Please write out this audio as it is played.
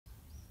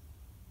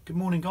Good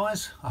morning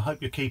guys, I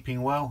hope you're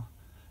keeping well.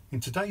 In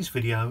today's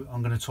video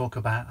I'm going to talk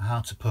about how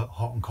to put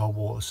hot and cold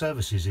water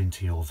services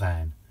into your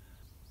van.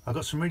 I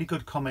got some really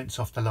good comments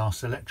off the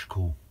last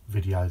electrical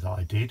video that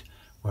I did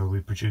where we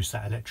produced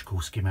that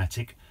electrical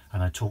schematic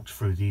and I talked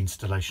through the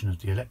installation of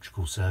the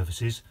electrical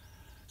services.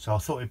 So I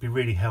thought it'd be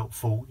really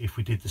helpful if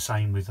we did the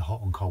same with the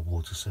hot and cold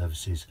water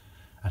services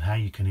and how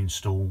you can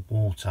install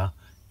water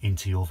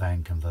into your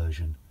van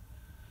conversion.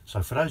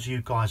 So for those of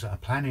you guys that are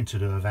planning to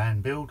do a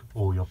van build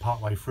or you're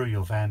partway through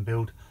your van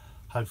build,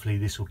 hopefully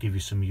this will give you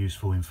some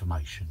useful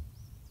information.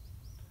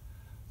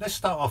 Let's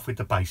start off with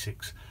the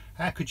basics.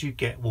 How could you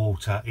get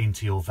water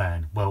into your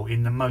van? Well,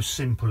 in the most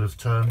simple of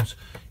terms,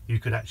 you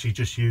could actually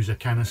just use a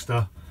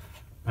canister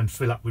and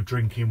fill up with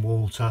drinking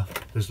water.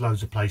 There's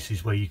loads of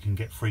places where you can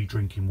get free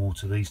drinking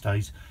water these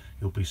days.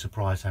 You'll be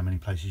surprised how many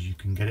places you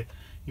can get it.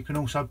 You can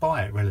also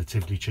buy it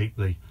relatively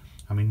cheaply.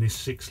 I mean, this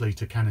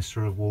 6-litre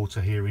canister of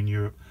water here in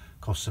Europe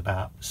costs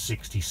about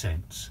 60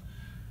 cents.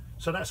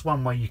 So that's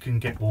one way you can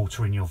get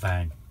water in your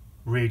van.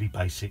 Really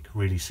basic,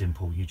 really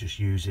simple. You just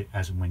use it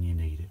as and when you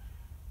need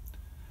it.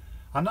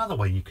 Another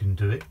way you can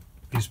do it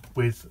is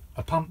with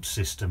a pump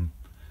system.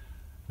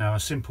 Now a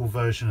simple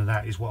version of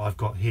that is what I've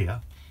got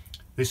here.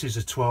 This is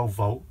a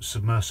 12-volt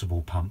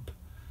submersible pump.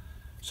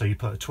 So you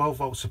put a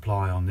 12-volt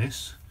supply on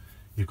this.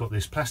 You've got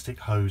this plastic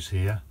hose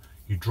here.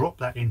 You drop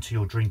that into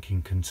your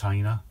drinking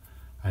container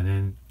and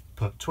then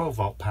put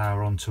 12-volt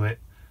power onto it,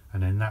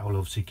 and then that will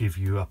obviously give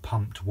you a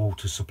pumped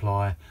water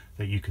supply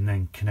that you can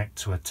then connect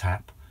to a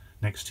tap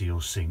next to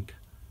your sink.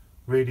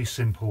 Really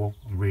simple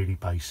and really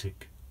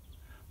basic.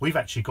 We've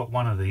actually got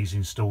one of these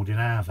installed in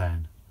our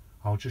van.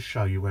 I'll just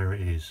show you where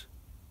it is.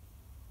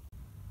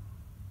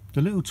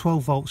 The little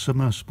 12-volt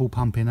submersible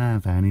pump in our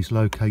van is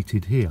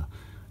located here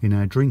in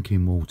our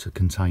drinking water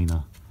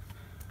container.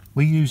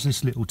 We use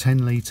this little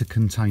 10-litre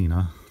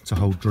container to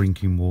hold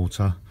drinking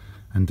water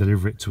and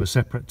deliver it to a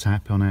separate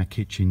tap on our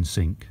kitchen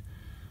sink.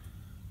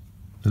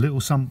 The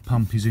little sump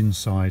pump is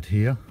inside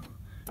here.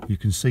 You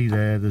can see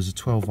there's a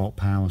 12-volt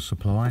power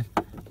supply.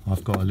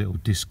 I've got a little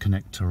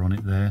disconnector on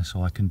it there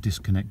so I can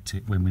disconnect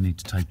it when we need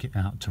to take it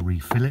out to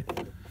refill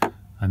it.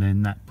 And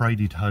then that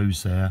braided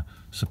hose there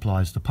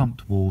supplies the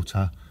pumped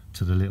water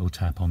to the little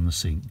tap on the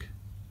sink.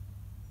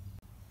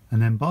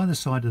 And then by the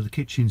side of the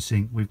kitchen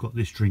sink we've got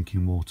this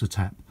drinking water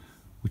tap,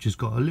 which has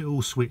got a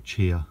little switch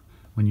here.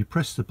 When you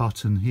press the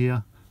button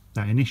here,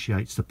 that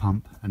initiates the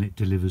pump and it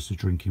delivers the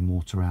drinking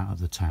water out of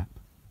the tap.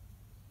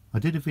 I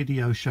did a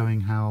video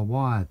showing how I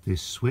wired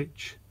this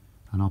switch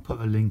and I'll put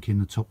a link in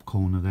the top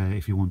corner there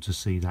if you want to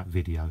see that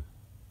video.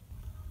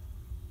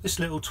 This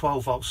little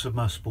 12-volt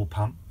submersible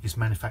pump is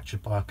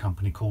manufactured by a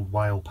company called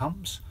Whale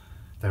Pumps.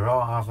 There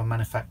are other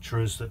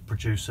manufacturers that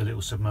produce a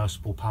little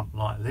submersible pump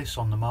like this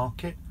on the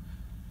market,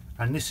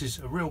 and this is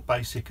a real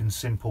basic and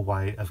simple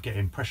way of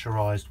getting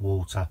pressurised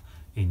water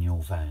in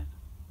your van.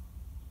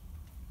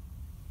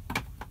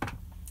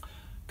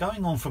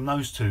 Going on from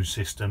those two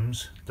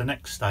systems, the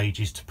next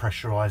stage is to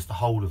pressurise the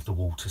whole of the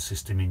water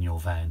system in your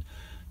van,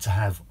 to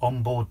have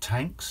onboard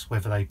tanks,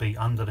 whether they be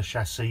under the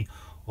chassis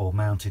or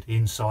mounted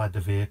inside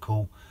the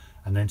vehicle,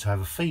 and then to have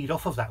a feed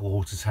off of that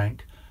water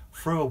tank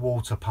through a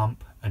water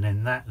pump, and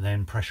then that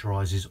then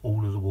pressurises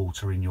all of the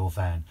water in your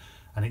van.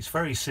 And it's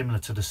very similar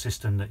to the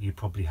system that you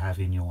probably have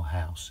in your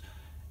house.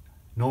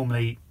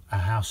 Normally a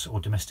house or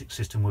domestic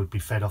system would be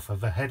fed off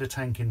of a header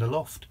tank in the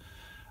loft,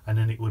 and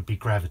then it would be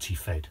gravity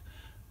fed.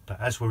 But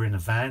as we're in a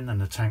van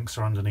and the tanks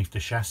are underneath the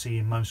chassis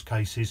in most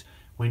cases,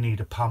 we need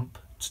a pump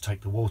to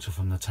take the water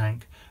from the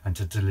tank and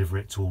to deliver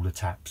it to all the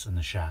taps and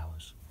the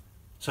showers.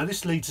 So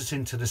this leads us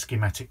into the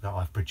schematic that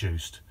I've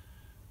produced.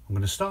 I'm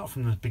going to start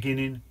from the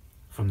beginning,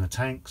 from the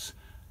tanks,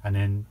 and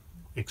then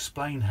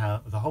explain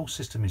how the whole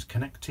system is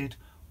connected,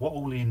 what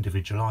all the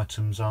individual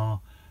items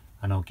are,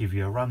 and I'll give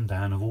you a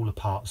rundown of all the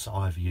parts that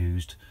I've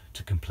used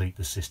to complete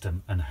the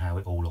system and how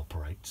it all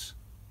operates.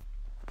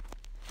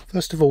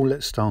 First of all,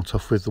 let's start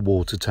off with the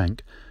water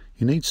tank.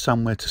 You need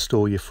somewhere to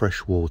store your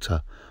fresh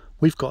water.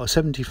 We've got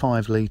a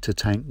 75-litre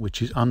tank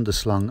which is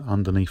underslung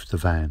underneath the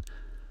van.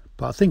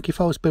 But I think if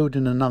I was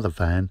building another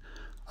van,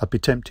 I'd be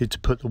tempted to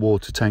put the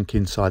water tank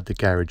inside the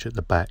garage at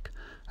the back,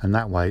 and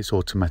that way it's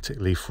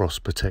automatically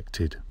frost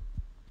protected.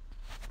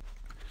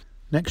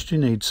 Next, you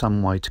need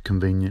some way to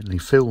conveniently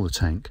fill the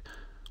tank.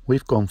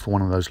 We've gone for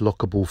one of those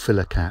lockable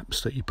filler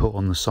caps that you put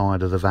on the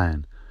side of the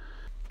van.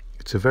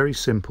 It's a very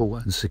simple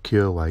and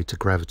secure way to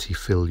gravity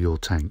fill your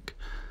tank.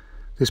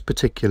 This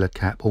particular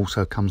cap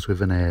also comes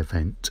with an air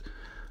vent,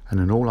 and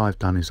then all I've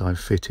done is I've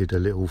fitted a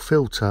little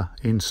filter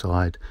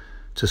inside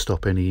to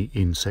stop any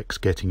insects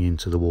getting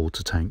into the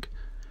water tank.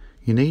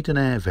 You need an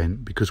air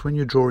vent because when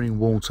you're drawing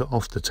water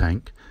off the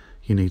tank,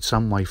 you need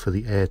some way for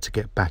the air to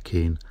get back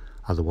in,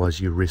 otherwise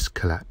you risk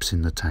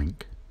collapsing the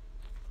tank.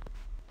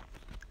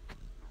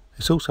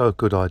 It's also a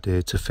good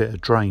idea to fit a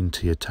drain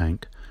to your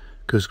tank,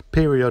 because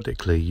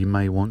periodically you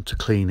may want to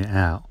clean it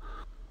out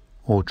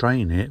or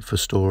drain it for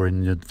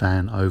storing the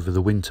van over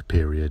the winter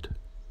period.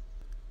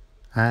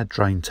 Our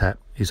drain tap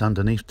is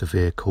underneath the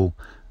vehicle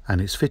and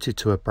it's fitted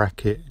to a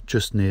bracket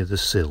just near the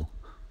sill.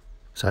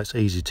 so it's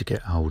easy to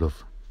get hold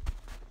of.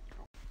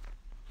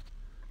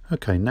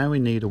 Okay, now we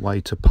need a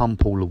way to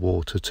pump all the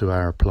water to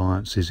our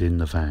appliances in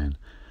the van.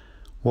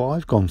 What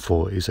I've gone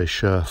for is a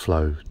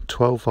SureFlow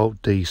 12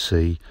 volt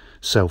DC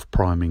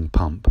self-priming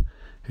pump.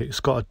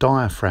 It's got a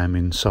diaphragm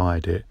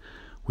inside it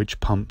which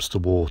pumps the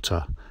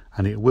water,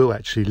 and it will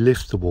actually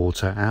lift the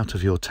water out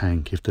of your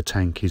tank if the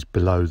tank is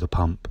below the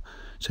pump.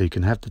 So you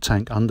can have the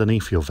tank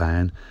underneath your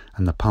van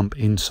and the pump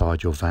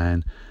inside your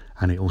van,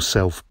 and it will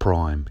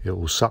self-prime. It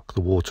will suck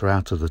the water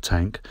out of the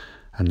tank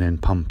and then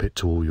pump it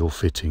to all your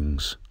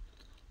fittings.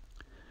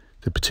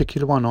 The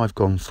particular one I've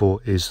gone for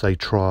is the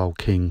Trial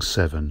King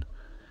 7.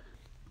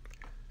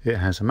 It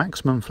has a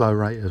maximum flow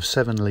rate of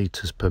 7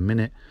 litres per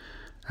minute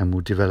and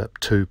will develop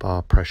 2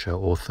 bar pressure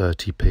or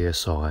 30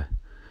 psi.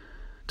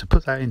 To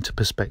put that into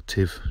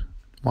perspective,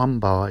 1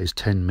 bar is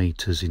 10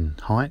 metres in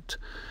height,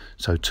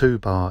 so 2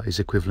 bar is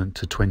equivalent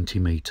to 20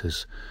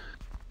 metres.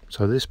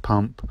 So this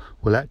pump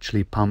will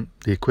actually pump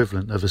the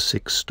equivalent of a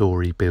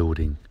 6-storey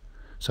building.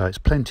 So it's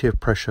plenty of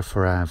pressure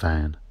for our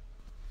van.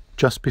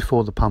 Just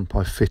before the pump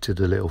I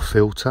fitted a little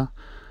filter,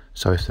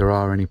 so if there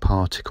are any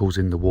particles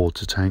in the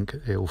water tank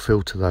it will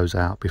filter those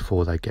out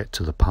before they get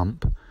to the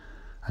pump.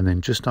 And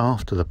then just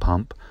after the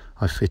pump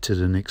I fitted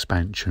an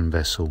expansion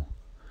vessel.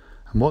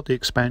 And what the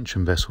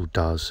expansion vessel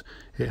does,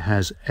 it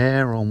has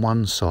air on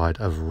one side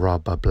of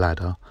rubber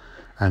bladder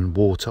and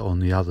water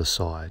on the other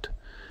side.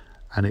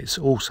 And it's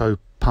also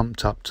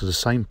pumped up to the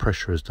same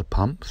pressure as the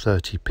pump,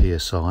 30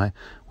 psi,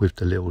 with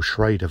the little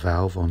Schrader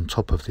valve on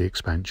top of the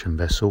expansion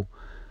vessel.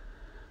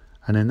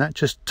 And then that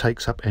just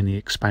takes up any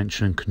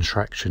expansion and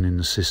contraction in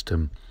the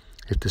system.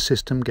 If the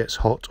system gets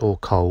hot or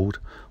cold,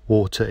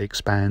 water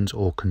expands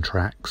or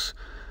contracts,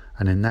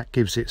 and then that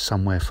gives it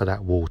somewhere for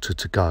that water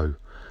to go.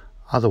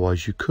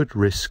 Otherwise you could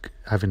risk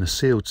having a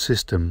sealed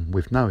system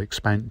with no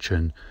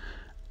expansion.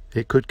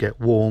 It could get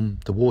warm,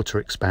 the water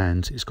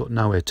expands, it's got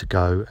nowhere to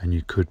go, and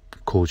you could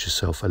cause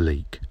yourself a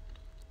leak.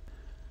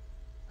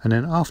 And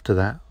then after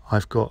that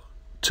I've got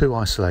 2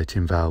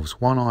 isolating valves,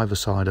 one either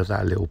side of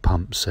that little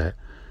pump set.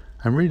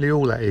 And really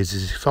all that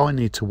is if I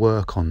need to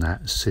work on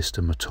that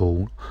system at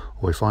all,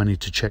 or if I need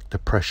to check the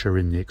pressure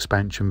in the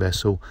expansion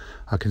vessel,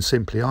 I can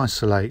simply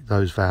isolate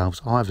those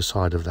valves either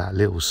side of that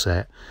little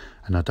set,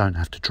 and I don't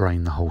have to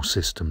drain the whole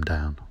system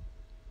down.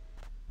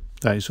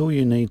 That is all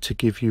you need to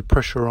give you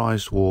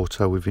pressurised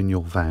water within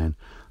your van,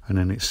 and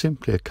then it's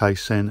simply a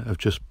case then of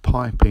just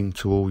piping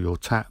to all your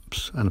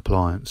taps and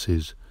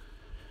appliances.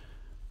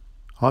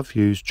 I've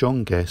used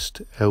John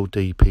Guest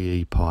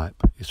LDPE pipe.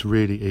 It's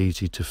really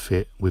easy to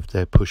fit with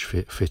their push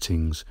fit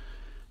fittings.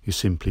 You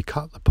simply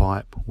cut the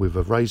pipe with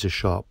a razor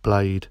sharp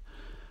blade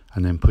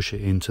and then push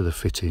it into the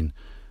fitting,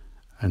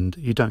 and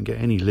you don't get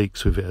any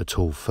leaks with it at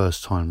all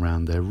first time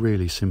round. They're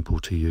really simple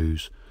to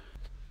use.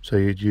 So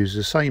you'd use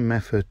the same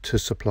method to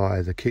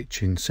supply the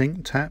kitchen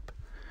sink tap.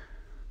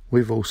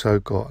 We've also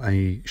got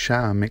a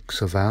shower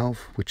mixer valve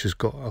which has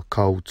got a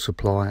cold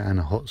supply and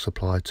a hot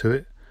supply to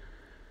it.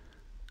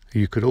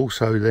 You could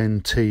also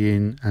then tee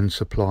in and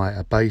supply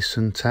a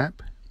basin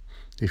tap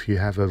if you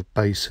have a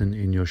basin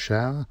in your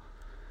shower,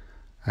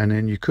 and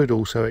then you could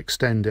also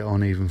extend it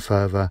on even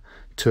further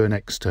to an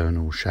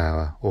external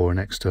shower or an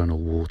external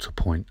water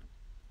point.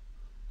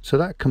 So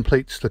that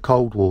completes the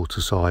cold water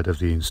side of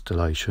the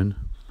installation.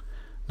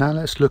 Now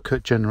let's look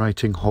at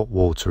generating hot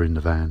water in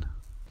the van.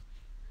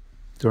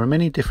 There are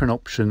many different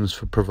options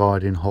for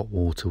providing hot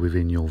water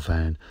within your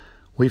van.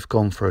 We've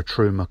gone for a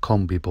Truma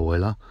combi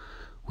boiler,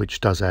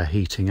 which does our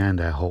heating and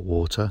our hot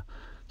water.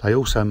 They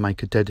also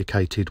make a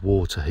dedicated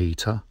water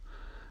heater,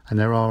 and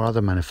there are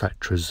other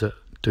manufacturers that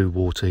do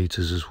water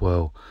heaters as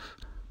well,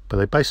 but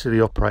they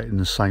basically operate in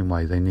the same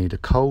way. They need a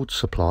cold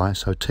supply,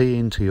 so tee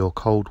into your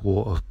cold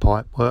water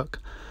pipe work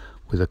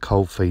with a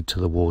cold feed to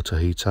the water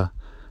heater.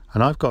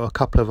 And I've got a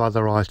couple of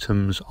other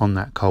items on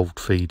that cold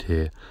feed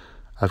here.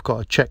 I've got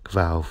a check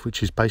valve,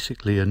 which is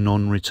basically a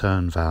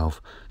non-return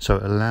valve, so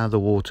it'll allow the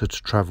water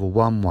to travel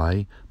one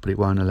way, but it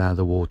won't allow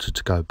the water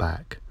to go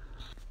back.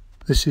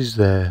 This is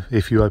there.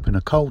 If you open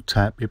a cold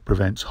tap, it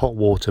prevents hot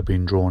water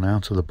being drawn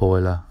out of the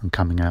boiler and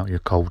coming out your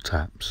cold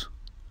taps.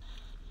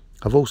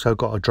 I've also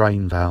got a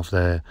drain valve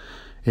there.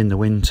 In the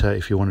winter,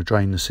 if you want to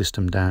drain the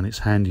system down, it's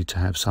handy to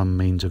have some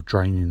means of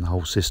draining the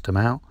whole system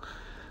out.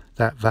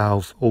 That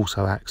valve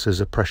also acts as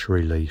a pressure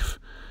relief.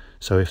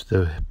 So if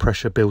the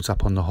pressure builds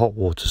up on the hot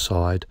water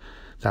side,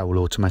 that will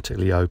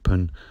automatically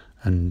open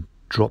and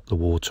drop the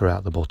water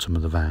out the bottom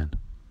of the van.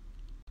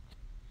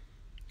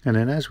 And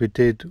then, as we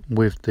did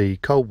with the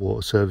cold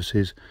water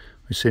services,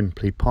 we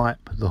simply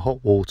pipe the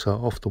hot water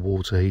off the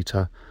water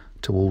heater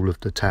to all of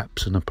the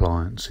taps and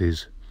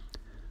appliances.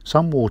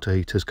 Some water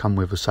heaters come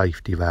with a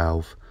safety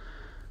valve.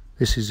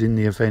 This is in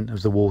the event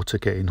of the water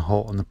getting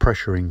hot and the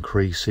pressure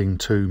increasing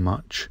too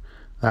much.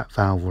 That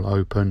valve will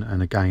open,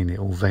 and again it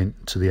will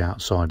vent to the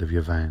outside of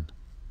your van.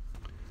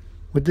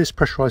 With this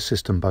pressurised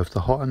system, both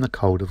the hot and the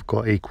cold have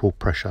got equal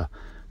pressure,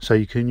 so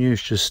you can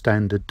use just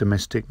standard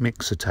domestic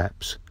mixer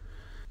taps.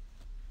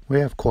 We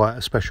have quite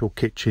a special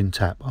kitchen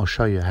tap. I'll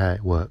show you how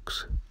it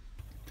works.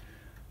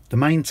 The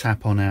main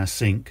tap on our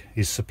sink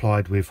is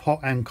supplied with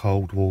hot and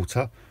cold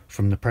water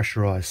from the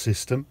pressurised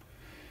system.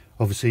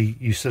 Obviously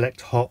you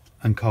select hot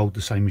and cold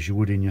the same as you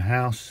would in your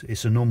house.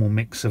 It's a normal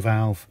mixer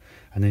valve,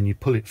 and then you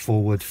pull it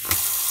forward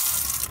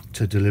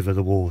to deliver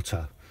the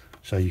water.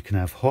 So you can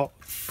have hot,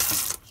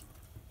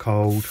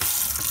 cold,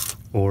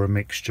 or a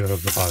mixture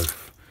of the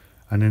both.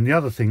 And then the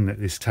other thing that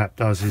this tap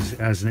does is it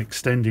has an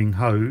extending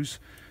hose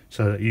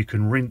so that you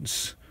can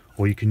rinse,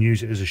 or you can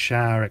use it as a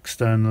shower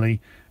externally,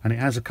 and it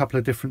has a couple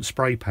of different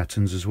spray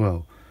patterns as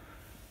well.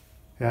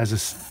 It has a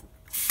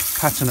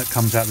pattern that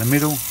comes out the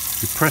middle.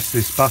 You press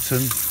this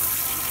button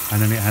and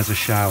then it has a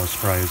shower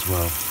spray as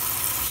well.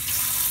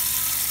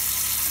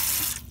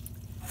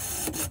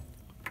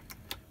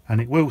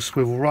 And it will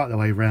swivel right the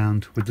way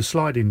round. With the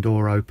sliding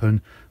door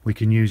open, we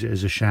can use it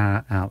as a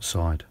shower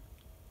outside.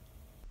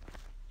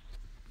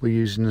 We're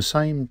using the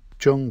same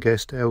John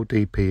Guest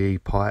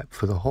LDPE pipe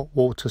for the hot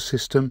water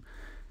system.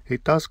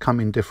 It does come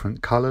in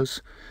different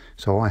colours,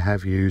 so I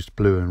have used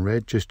blue and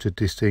red just to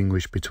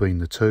distinguish between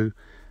the two,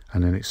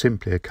 and then it's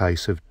simply a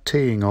case of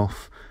teeing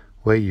off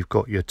where you've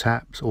got your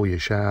taps or your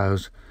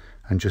showers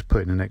and just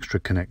putting an extra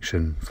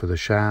connection for the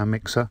shower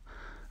mixer,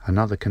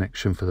 another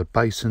connection for the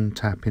basin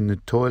tap in the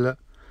toilet,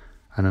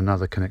 and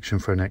another connection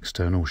for an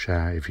external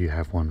shower if you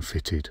have one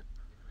fitted.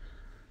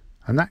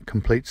 And that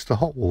completes the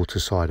hot water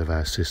side of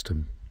our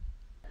system.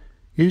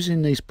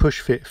 Using these push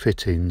fit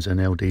fittings and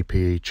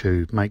LDPE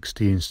tube makes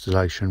the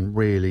installation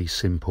really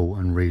simple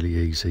and really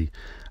easy,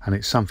 and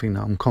it's something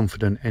that I'm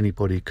confident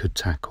anybody could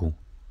tackle.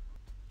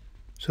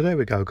 So there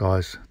we go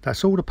guys,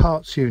 that's all the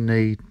parts you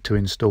need to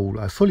install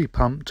a fully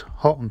pumped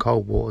hot and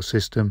cold water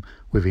system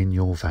within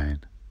your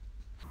van.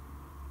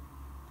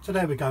 So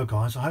there we go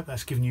guys, I hope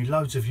that's given you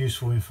loads of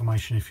useful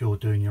information if you're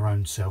doing your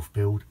own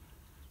self-build.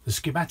 The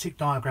schematic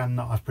diagram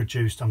that I've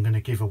produced I'm going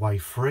to give away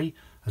free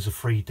as a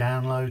free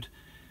download.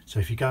 So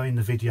if you go in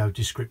the video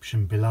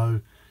description below,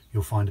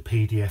 you'll find a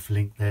PDF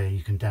link there,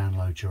 you can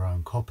download your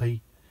own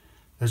copy.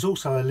 There's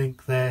also a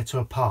link there to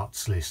a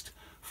parts list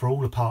for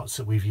all the parts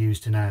that we've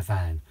used in our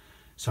van.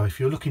 So if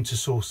you're looking to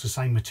source the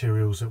same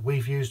materials that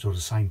we've used or the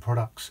same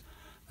products,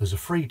 there's a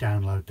free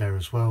download there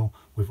as well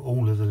with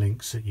all of the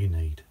links that you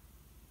need.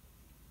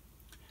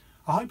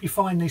 I hope you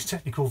find these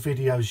technical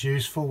videos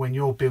useful when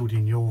you're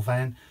building your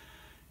van.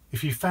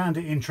 If you found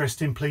it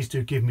interesting, please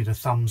do give me the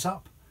thumbs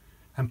up,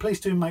 and please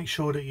do make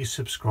sure that you're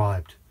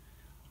subscribed.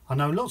 I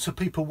know lots of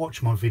people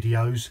watch my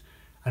videos,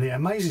 and it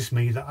amazes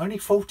me that only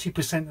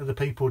 40% of the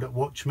people that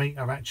watch me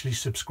are actually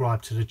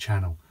subscribed to the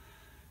channel.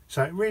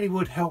 So it really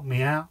would help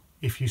me out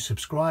if you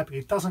subscribe.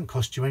 It doesn't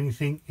cost you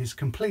anything, it's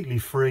completely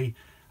free,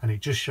 and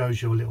it just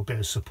shows you a little bit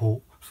of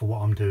support for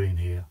what I'm doing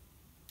here.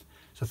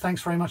 So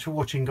thanks very much for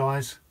watching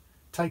guys.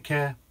 Take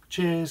care.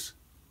 Cheers.